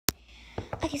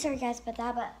Okay, sorry guys about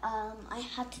that, but I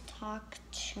had to talk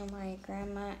to my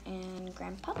grandma and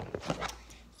grandpa,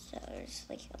 so just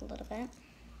like a little bit.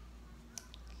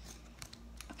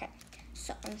 Okay,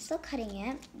 so I'm still cutting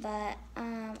it, but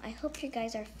I hope you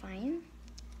guys are fine.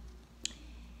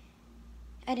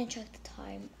 I didn't check the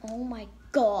time. Oh my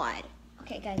god.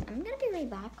 Okay guys, I'm gonna be right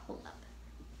back. Hold up.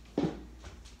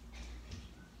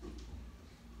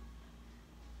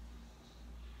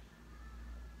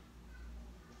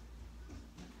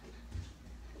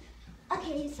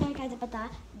 Okay, sorry guys about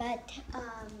that, but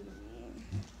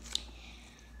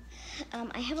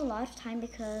I have a lot of time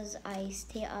because I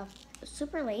stay up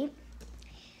super late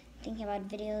thinking about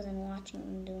videos and watching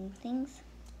and doing things.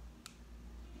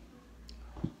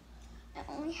 I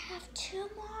only have 2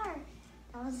 more.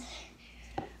 That was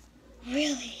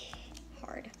really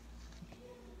hard.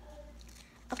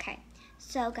 Okay,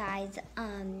 so guys,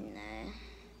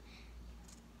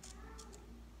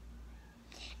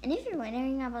 and if you're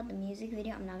wondering about the music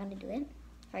video, I'm not gonna do it.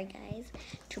 Sorry guys,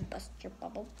 to bust your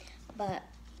bubble, but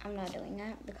I'm not doing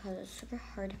that because it's super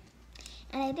hard.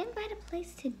 And I didn't find a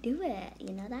place to do it,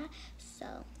 you know that?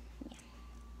 So, yeah.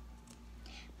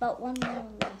 But one more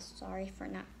last sorry for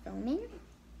not filming.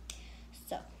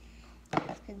 So,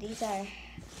 these are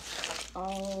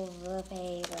all the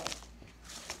papers.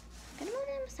 I'm gonna move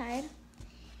them aside.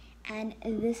 And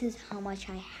this is how much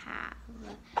I have.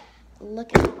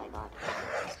 Look at, oh my god.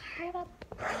 Sorry about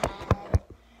that.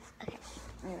 Okay,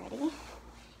 are you ready?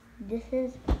 This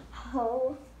is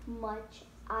how much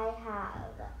I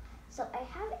have. So I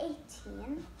have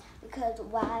 18 because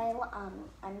while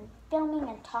I'm filming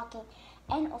and talking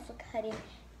and also cutting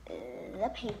the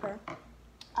paper,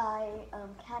 I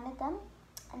counted them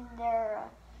and they're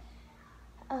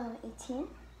 18.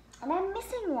 And I'm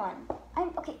missing one.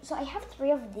 Okay, so I have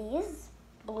 3 of these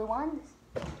blue ones.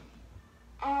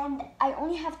 And I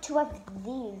only have 2 of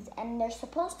these. And there's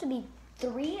supposed to be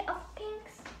 3 of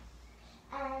pinks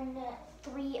and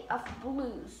 3 of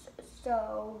blues. So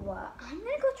I'm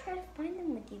gonna go try to find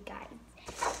them with you guys.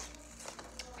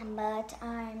 But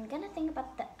I'm gonna think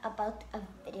about a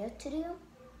video to do.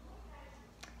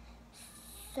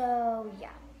 So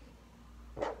yeah.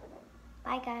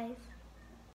 Bye guys.